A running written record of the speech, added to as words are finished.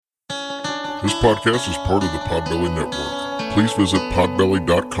This podcast is part of the Podbelly Network. Please visit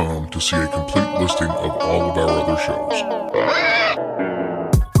podbelly.com to see a complete listing of all of our other shows.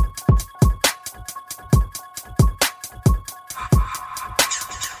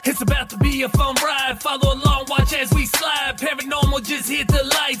 It's about to be a fun ride. Follow along, watch as we slide. Paranormal just hit the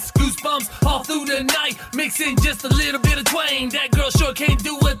lights. Goosebumps all through the night. Mixing just a little bit of twain. That girl sure can't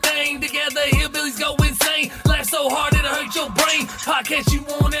do a thing. Together, hillbillies go insane. Laugh so hard it'll hurt your brain. Podcast you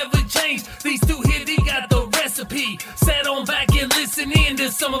won't ever change. These two here, they got the recipe. Sit on back and listen in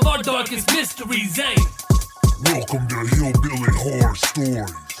to some of our darkest mysteries, eh? Welcome to Hillbilly Horror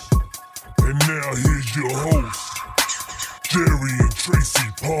Stories. And now here's your hosts, Jerry and Tracy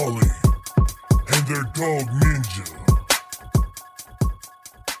Polly, and their dog Ninja.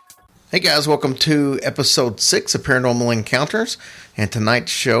 Hey guys, welcome to episode 6 of Paranormal Encounters. And tonight's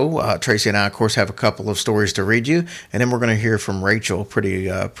show, Tracy and I, of course, have a couple of stories to read you. And then we're going to hear from Rachel.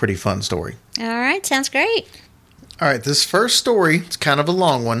 Pretty fun story. All right, sounds great. All right, this first story, it's kind of a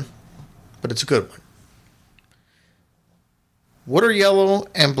long one, but it's a good one. What are yellow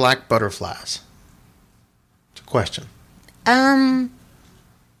and black butterflies? It's a question. Yellow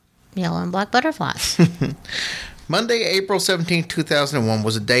and black butterflies. Monday, April 17, 2001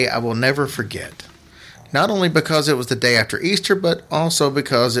 was a day I will never forget. Not only because it was the day after Easter, but also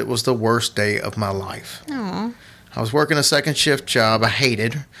because it was the worst day of my life. Aww. I was working a second shift job I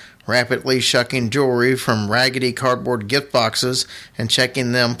hated, rapidly shucking jewelry from raggedy cardboard gift boxes and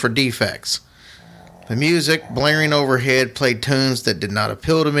checking them for defects. The music, blaring overhead, played tunes that did not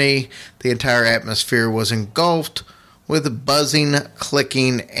appeal to me. The entire atmosphere was engulfed with buzzing,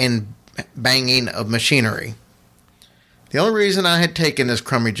 clicking, and banging of machinery. The only reason I had taken this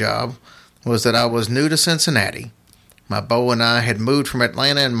crummy job was that I was new to Cincinnati. My beau and I had moved from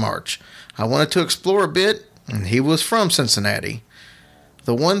Atlanta in March. I wanted to explore a bit, and he was from Cincinnati.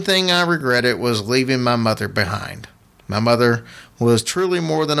 The one thing I regretted was leaving my mother behind. My mother was truly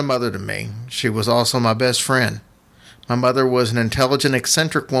more than a mother to me. She was also my best friend. My mother was an intelligent,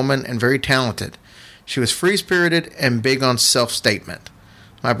 eccentric woman and very talented. She was free-spirited and big on self-statement.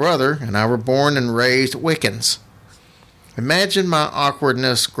 My brother and I were born and raised Wiccans. Imagine my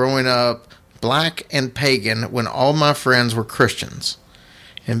awkwardness growing up black and pagan when all my friends were Christians.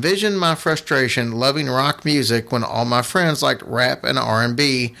 Envision my frustration loving rock music when all my friends liked rap and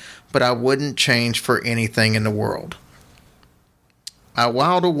R&B, but I wouldn't change for anything in the world. I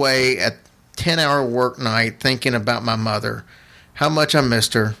whiled away at 10-hour work night thinking about my mother, how much I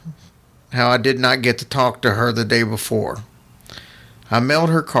missed her, how I did not get to talk to her the day before. I mailed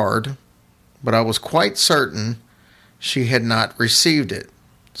her card, but I was quite certain she had not received it.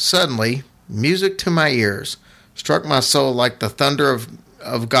 Suddenly, music to my ears struck my soul like the thunder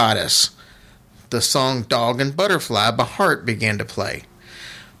of Goddess. The song Dog and Butterfly by Heart began to play.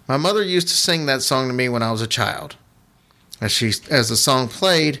 My mother used to sing that song to me when I was a child. As the song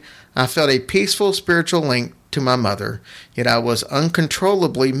played, I felt a peaceful spiritual link to my mother, yet I was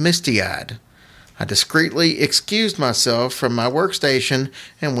uncontrollably misty-eyed. I discreetly excused myself from my workstation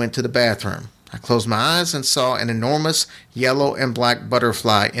and went to the bathroom. I closed my eyes and saw an enormous yellow and black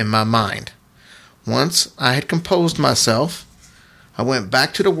butterfly in my mind. Once I had composed myself, I went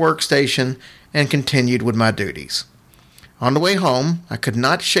back to the workstation and continued with my duties. On the way home, I could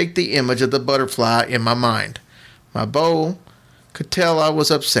not shake the image of the butterfly in my mind. My beau could tell I was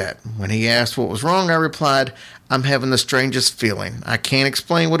upset. When he asked what was wrong, I replied, "I'm having the strangest feeling. I can't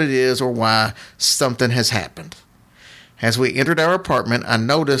explain what it is or why. Something has happened." As we entered our apartment, I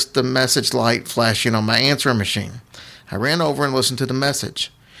noticed the message light flashing on my answering machine. I ran over and listened to the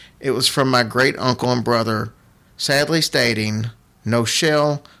message. It was from my great-uncle and brother, sadly stating, "No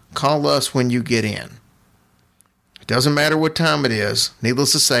shell, call us when you get in." It doesn't matter what time it is.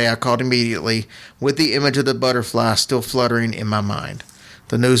 Needless to say, I called immediately, with the image of the butterfly still fluttering in my mind.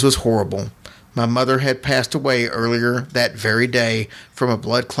 The news was horrible. My mother had passed away earlier that very day from a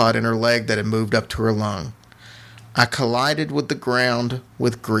blood clot in her leg that had moved up to her lung. I collided with the ground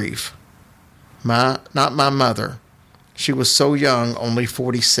with grief. Not my mother. She was so young, only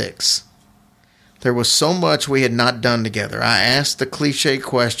 46. There was so much we had not done together. I asked the cliche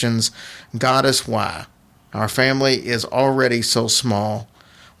questions, "Goddess, why? Our family is already so small.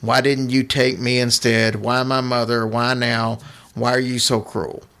 Why didn't you take me instead? Why my mother? Why now? Why are you so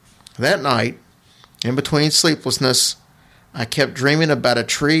cruel?" That night, in between sleeplessness, I kept dreaming about a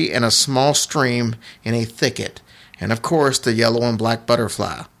tree and a small stream in a thicket, and of course the yellow and black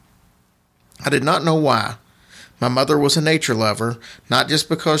butterfly. I did not know why. My mother was a nature lover, not just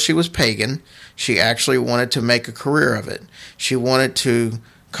because she was pagan. She actually wanted to make a career of it. She went to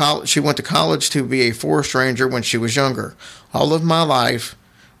college to be a forest ranger when she was younger. All of my life,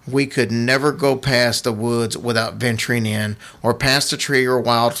 We could never go past the woods without venturing in, or past a tree or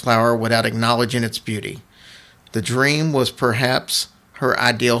wildflower without acknowledging its beauty. The dream was perhaps her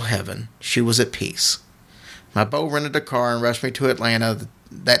ideal heaven. She was at peace. My beau rented a car and rushed me to Atlanta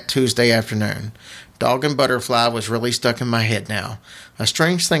that Tuesday afternoon. Dog and Butterfly was really stuck in my head now. A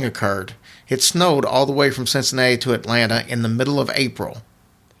strange thing occurred. It snowed all the way from Cincinnati to Atlanta in the middle of April.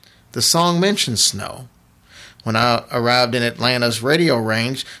 The song mentioned snow. When I arrived in Atlanta's radio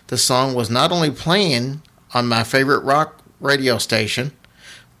range, the song was not only playing on my favorite rock radio station,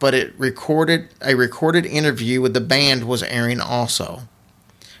 but a recorded interview with the band was airing also.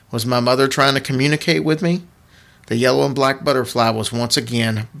 Was my mother trying to communicate with me? The yellow and black butterfly was once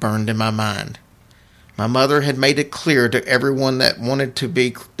again burned in my mind. My mother had made it clear to everyone that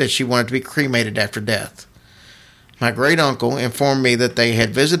she wanted to be cremated after death. My great uncle informed me that they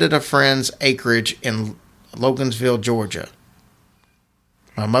had visited a friend's acreage in Logansville, Georgia.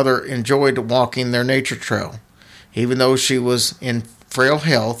 My mother enjoyed walking their nature trail. Even though she was in frail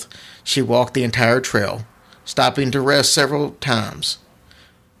health, she walked the entire trail, stopping to rest several times.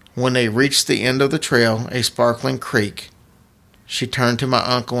 When they reached the end of the trail, a sparkling creek, she turned to my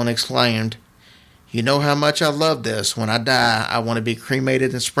uncle and exclaimed, "You know how much I love this. When I die, I want to be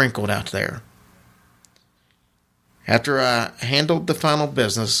cremated and sprinkled out there." After I handled the final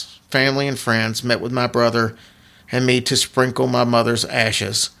business, family and friends met with my brother and me to sprinkle my mother's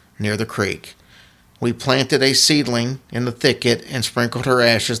ashes near the creek. We planted a seedling in the thicket and sprinkled her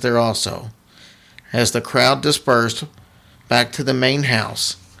ashes there also. As the crowd dispersed back to the main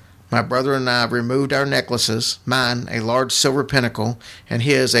house, my brother and I removed our necklaces, mine a large silver pinnacle and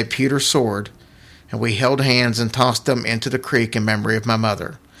his a pewter sword, and we held hands and tossed them into the creek in memory of my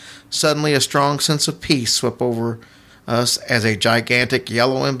mother. Suddenly a strong sense of peace swept over us as a gigantic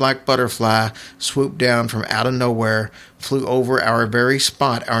yellow and black butterfly swooped down from out of nowhere, flew over our very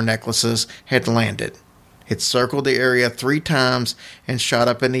spot our necklaces had landed. It circled the area 3 times and shot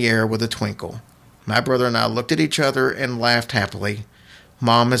up in the air with a twinkle. My brother and I looked at each other and laughed happily.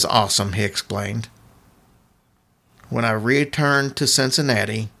 "Mom is awesome," he explained. When I returned to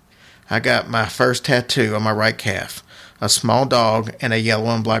Cincinnati, I got my first tattoo on my right calf. A small dog and a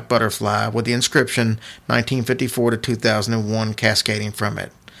yellow and black butterfly with the inscription 1954 to 2001 cascading from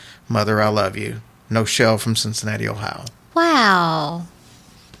it. "Mother, I love you." No Shell from Cincinnati, Ohio. Wow.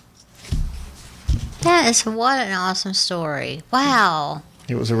 What an awesome story. Wow.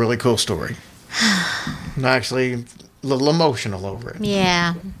 It was a really cool story. I'm actually a little emotional over it.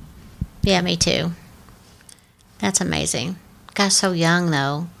 Yeah. Yeah, me too. That's amazing. Got so young,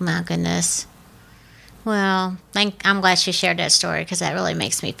 though. My goodness. Well, I'm glad she shared that story because that really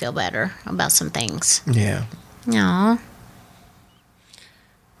makes me feel better about some things. Yeah. Aw.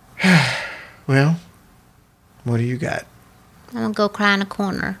 Well, what do you got? I'm going to go cry in a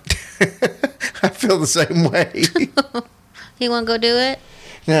corner. I feel the same way. You want to go do it?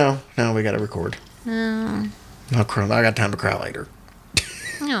 No, we got to record. Oh. I'll cry. I got time to cry later.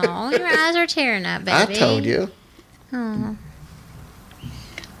 Oh, your eyes are tearing up, baby. I told you. Oh.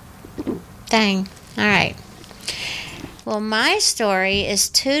 Dang. All right. Well, my story is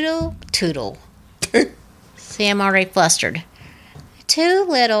Toodle. See, I'm already flustered. 2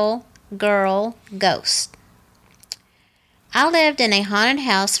 little girl ghosts. I lived in a haunted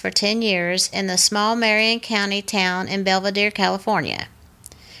house for 10 years in the small Marion County town in Belvedere, California.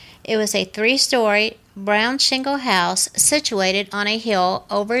 It was a 3-story brown shingle house situated on a hill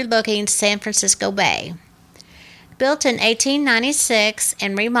overlooking San Francisco Bay. Built in 1896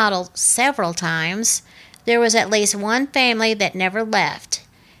 and remodeled several times, there was at least one family that never left,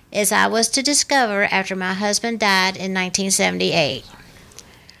 as I was to discover after my husband died in 1978.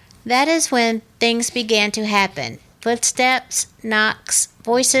 That is when things began to happen. Footsteps, knocks,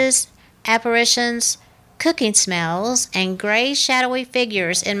 voices, apparitions, cooking smells, and gray shadowy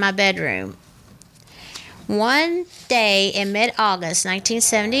figures in my bedroom. One day in mid-August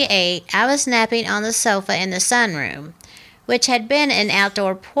 1978, I was napping on the sofa in the sunroom, which had been an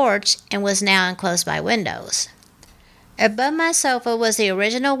outdoor porch and was now enclosed by windows. Above my sofa was the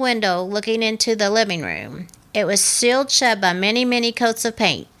original window looking into the living room. It was sealed shut by many, many coats of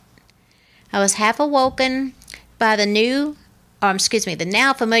paint. I was half awoken by the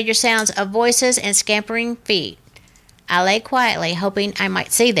now familiar sounds of voices and scampering feet. I lay quietly, hoping I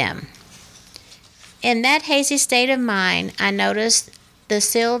might see them. In that hazy state of mind, I noticed the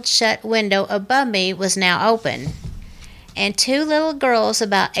sealed shut window above me was now open, and 2 little girls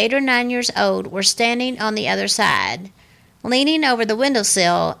about 8 or 9 years old were standing on the other side, leaning over the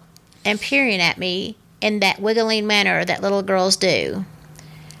windowsill and peering at me in that wiggling manner that little girls do.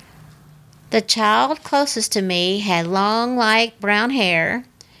 The child closest to me had long, light brown hair,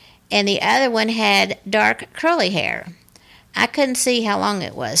 and the other one had dark curly hair. I couldn't see how long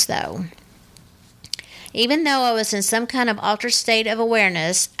it was, though. Even though I was in some kind of altered state of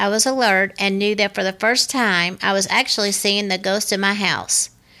awareness, I was alert and knew that for the first time I was actually seeing the ghost in my house.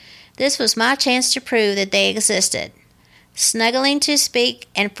 This was my chance to prove that they existed. Snuggling to speak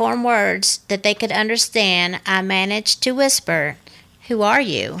and form words that they could understand, I managed to whisper, "Who are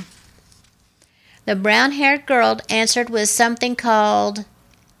you?" The brown-haired girl answered with something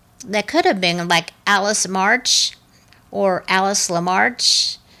that could have been like Alice March or Alice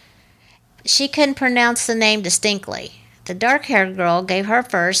LaMarche. She couldn't pronounce the name distinctly. The dark-haired girl gave her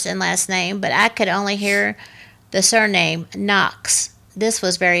first and last name, but I could only hear the surname Knox. This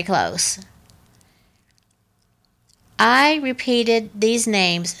was very close. I repeated these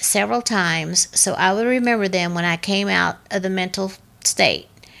names several times so I would remember them when I came out of the mental state.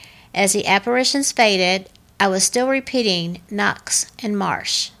 As the apparitions faded, I was still repeating Knox and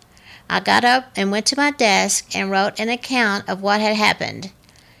Marsh. I got up and went to my desk and wrote an account of what had happened,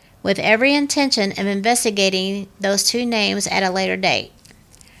 with every intention of investigating those two names at a later date.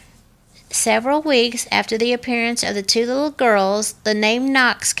 Several weeks after the appearance of the two little girls, the name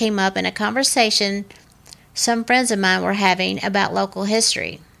Knox came up in a conversation some friends of mine were having about local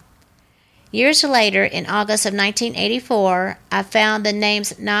history. Years later, in August of 1984, I found the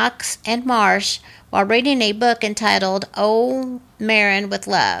names Knox and Marsh while reading a book entitled Old Marin with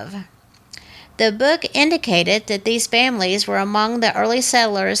Love. The book indicated that these families were among the early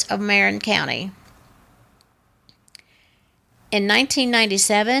settlers of Marin County. In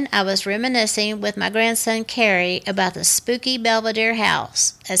 1997, I was reminiscing with my grandson Kerry about the spooky Belvedere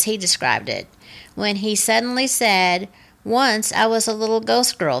house, as he described it, when he suddenly said, "Once I was a little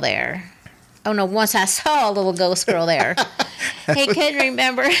ghost girl there." Oh no, once I saw a little ghost girl there. He couldn't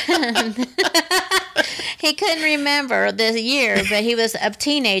remember. He couldn't remember the year, but he was a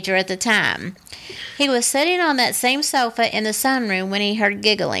teenager at the time. He was sitting on that same sofa in the sunroom when he heard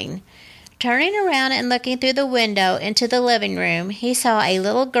giggling. Turning around and looking through the window into the living room, he saw a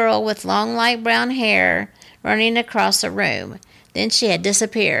little girl with long light brown hair running across the room. Then she had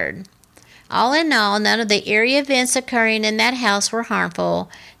disappeared. All in all, none of the eerie events occurring in that house were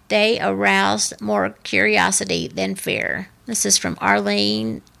harmful. They aroused more curiosity than fear. This is from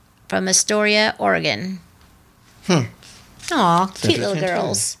Arlene from Astoria, Oregon. Aw, cute little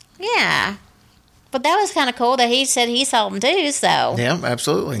girls. Yeah. But that was kind of cool that he said he saw them too, so. Yeah,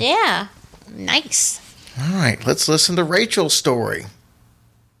 absolutely. Yeah. Nice. All right, let's listen to Rachel's story.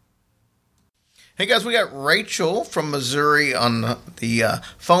 Hey guys, we got Rachel from Missouri on the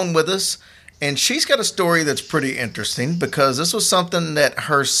phone with us, and she's got a story that's pretty interesting because this was something that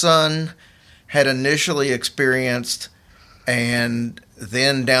her son had initially experienced, and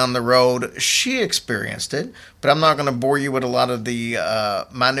then down the road she experienced it. But I'm not going to bore you with a lot of the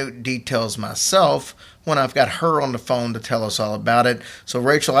minute details myself when I've got her on the phone to tell us all about it. So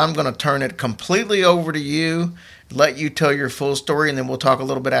Rachel, I'm going to turn it completely over to you, let you tell your full story, and then we'll talk a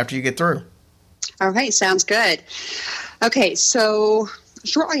little bit after you get through. All right, sounds good. Okay, so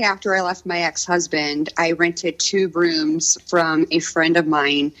shortly after I left my ex-husband, I rented 2 rooms from a friend of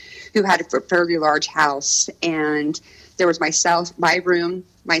mine who had a fairly large house. And there was my room,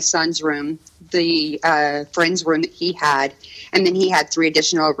 my son's room, the friend's room that he had, and then he had 3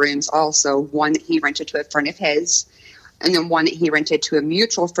 additional rooms also, one that he rented to a friend of his, and then one that he rented to a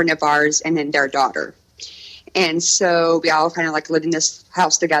mutual friend of ours, and then their daughter. And so we all kind of like lived in this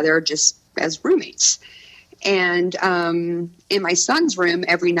house together just as roommates. And in my son's room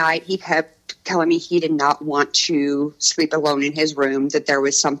every night, he kept telling me he did not want to sleep alone in his room, that there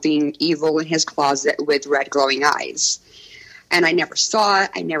was something evil in his closet with red glowing eyes. And I never saw it.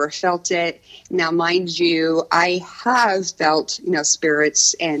 I never felt it. Now, mind you, I have felt,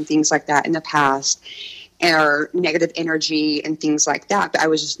 spirits and things like that in the past, or negative energy and things like that. But I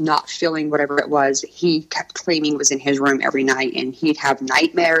was just not feeling whatever it was he kept claiming was in his room every night. And he'd have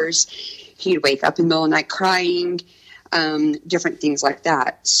nightmares. He'd wake up in the middle of the night crying, different things like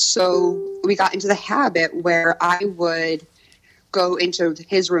that. So we got into the habit where I would go into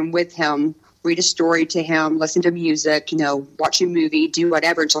his room with him, read a story to him, listen to music, watch a movie, do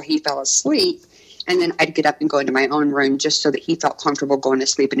whatever until he fell asleep. And then I'd get up and go into my own room just so that he felt comfortable going to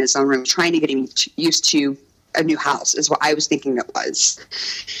sleep in his own room, trying to get him used to a new house is what I was thinking it was.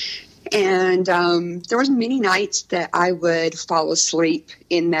 And there was many nights that I would fall asleep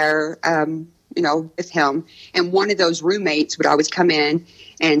in there, with him. And one of those roommates would always come in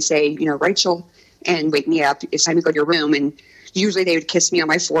and say, Rachel, and wake me up. It's time to go to your room. And usually they would kiss me on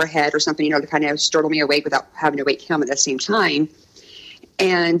my forehead or something, to kind of startle me awake without having to wake him at the same time.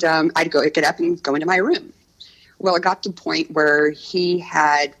 And I'd get up and go into my room. Well, it got to the point where he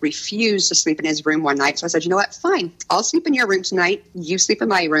had refused to sleep in his room one night. So I said, you know what? Fine. I'll sleep in your room tonight. You sleep in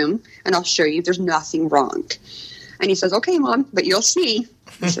my room, and I'll show you there's nothing wrong. And he says, okay, Mom, but you'll see.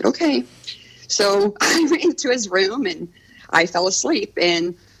 I said, okay. So I went into his room, and I fell asleep.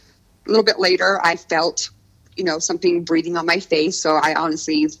 And a little bit later, I felt, something breathing on my face. So I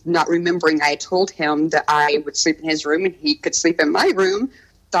honestly, not remembering, I told him that I would sleep in his room and he could sleep in my room.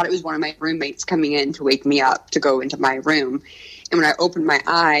 Thought it was one of my roommates coming in to wake me up to go into my room. And when I opened my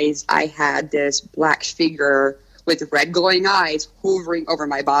eyes, I had this black figure with red glowing eyes hovering over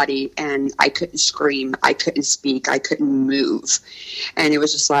my body, and I couldn't scream, I couldn't speak, I couldn't move. And it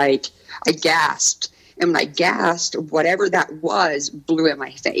was just like, I gasped. And when I gasped, whatever that was blew in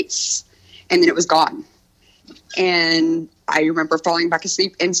my face. And then it was gone. And I remember falling back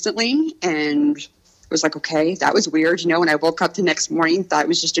asleep instantly, and was like, okay, that was weird. When I woke up the next morning, thought it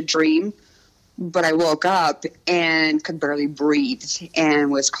was just a dream. But I woke up and could barely breathe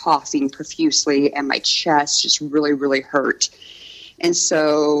and was coughing profusely, and my chest just really, really hurt. And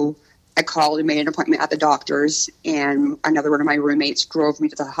so I called and made an appointment at the doctor's, and another one of my roommates drove me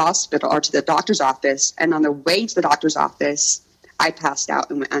to the hospital or to the doctor's office. And on the way to the doctor's office, I passed out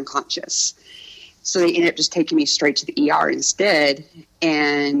and went unconscious. So they ended up just taking me straight to the ER instead.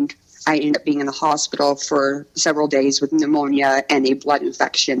 And I ended up being in the hospital for several days with pneumonia and a blood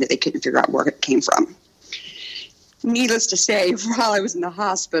infection that they couldn't figure out where it came from. Needless to say, while I was in the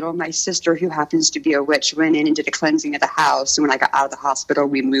hospital, my sister, who happens to be a witch, went in and did a cleansing of the house. And when I got out of the hospital,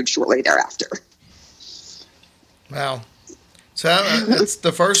 we moved shortly thereafter. Wow. So it's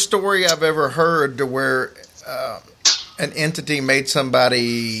the first story I've ever heard to where an entity made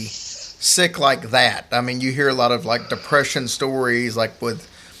somebody sick like that. I mean, you hear a lot of like depression stories, like with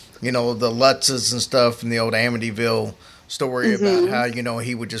the Lutzes and stuff in the old Amityville story about how,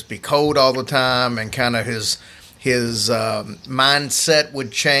 he would just be cold all the time and kind of his mindset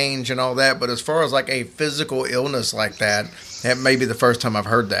would change and all that. But as far as like a physical illness like that may be the first time I've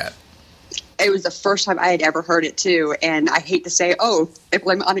heard that. It was the first time I had ever heard it too. And I hate to say, it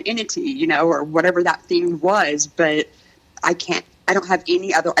blame on an entity, or whatever that thing was, but I don't have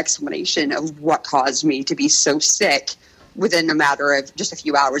any other explanation of what caused me to be so sick within a matter of just a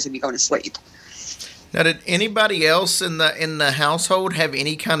few hours of me going to sleep. Now, did anybody else in the household have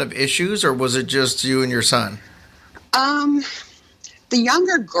any kind of issues, or was it just you and your son? The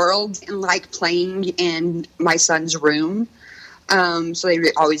younger girl didn't like playing in my son's room, so they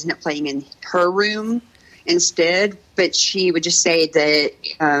would always end up playing in her room instead. But she would just say that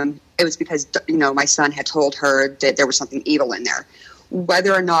it was because my son had told her that there was something evil in there.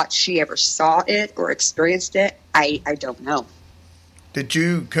 Whether or not she ever saw it or experienced it, I don't know. Did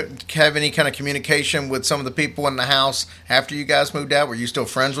you have any kind of communication with some of the people in the house after you guys moved out? Were you still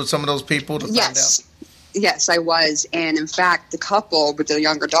friends with some of those people to find out? Yes, I was. And in fact, the couple with the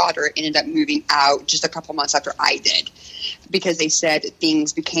younger daughter ended up moving out just a couple months after I did, because they said that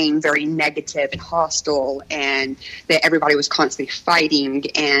things became very negative and hostile, and that everybody was constantly fighting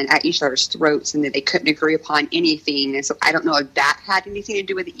and at each other's throats, and that they couldn't agree upon anything. And so I don't know if that had anything to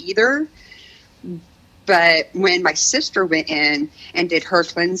do with it either. But when my sister went in and did her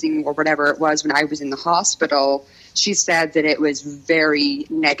cleansing or whatever it was when I was in the hospital, she said that it was very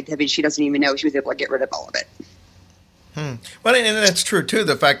negative, and she doesn't even know she was able to get rid of all of it. Well, and that's true, too.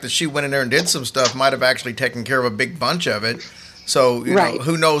 The fact that she went in there and did some stuff might have actually taken care of a big bunch of it. So,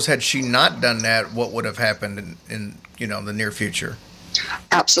 who knows, had she not done that, what would have happened in the near future?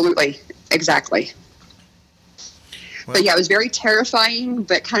 Absolutely. Exactly. Well, but yeah, it was very terrifying,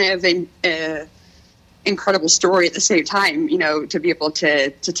 but kind of an incredible story at the same time, to be able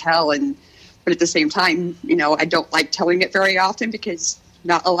to tell. But at the same time, I don't like telling it very often because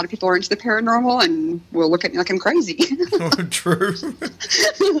not a lot of people are into the paranormal and will look at me like I'm crazy. True.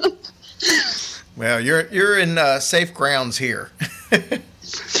 Well, you're in safe grounds here.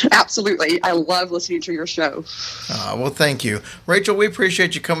 Absolutely. I love listening to your show. Well, thank you. Rachel, we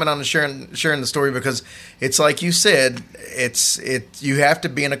appreciate you coming on and sharing the story, because it's like you said, you have to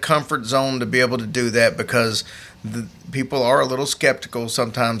be in a comfort zone to be able to do that, because the people are a little skeptical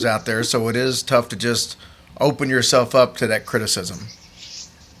sometimes out there, so it is tough to just open yourself up to that criticism.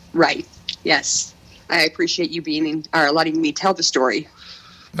 Right. Yes. I appreciate you letting me tell the story.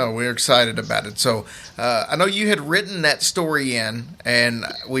 No, we're excited about it. So I know you had written that story in, and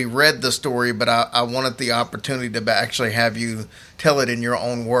we read the story, but I wanted the opportunity to actually have you tell it in your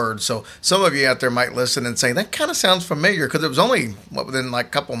own words. So some of you out there might listen and say, that kind of sounds familiar, because it was only within like a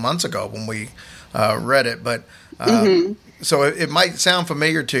couple months ago when we read it. But So it might sound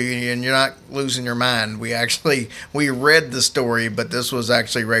familiar to you, and you're not losing your mind. We read the story, but this was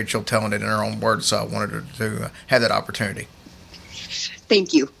actually Rachel telling it in her own words, so I wanted to have that opportunity.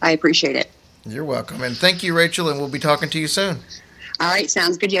 Thank you. I appreciate it. You're welcome. And thank you, Rachel, and we'll be talking to you soon. All right.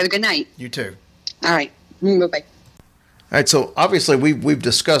 Sounds good. You have a good night. You too. All right. Bye-bye. All right, so obviously we've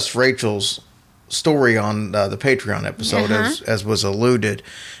discussed Rachel's story on the Patreon episode, as was alluded,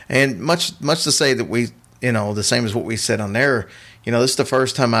 and much to say that we, the same as what we said on there. This is the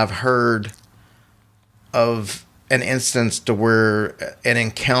first time I've heard of an instance to where an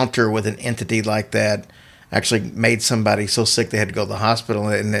encounter with an entity like that actually made somebody so sick they had to go to the hospital,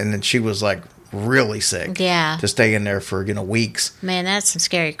 and then she was like really sick. Yeah. To stay in there for, weeks. Man, that's some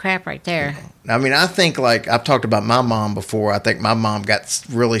scary crap right there. I mean, I think, like, I've talked about my mom before. I think my mom got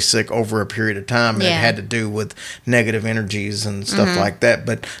really sick over a period of time, and it had to do with negative energies and stuff like that,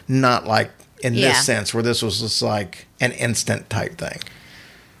 but not like in this sense, where this was just like an instant type thing.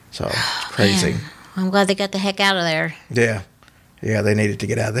 So, crazy. Man. I'm glad they got the heck out of there. Yeah. Yeah, they needed to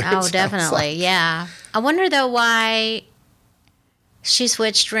get out of there. Oh, definitely. Yeah. I wonder, though, why she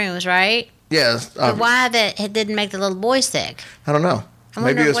switched rooms, right? Yeah. Why that it didn't make the little boy sick? I don't know.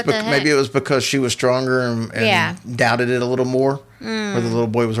 Maybe it was because she was stronger and doubted it a little more, where the little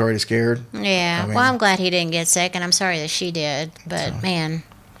boy was already scared. Yeah. Well, I'm glad he didn't get sick, and I'm sorry that she did. But, man.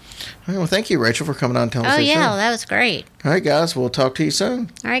 All right, well, thank you, Rachel, for coming on and telling us. Oh, yeah. That was great. All right, guys. We'll talk to you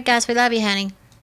soon. All right, guys. We love you, honey.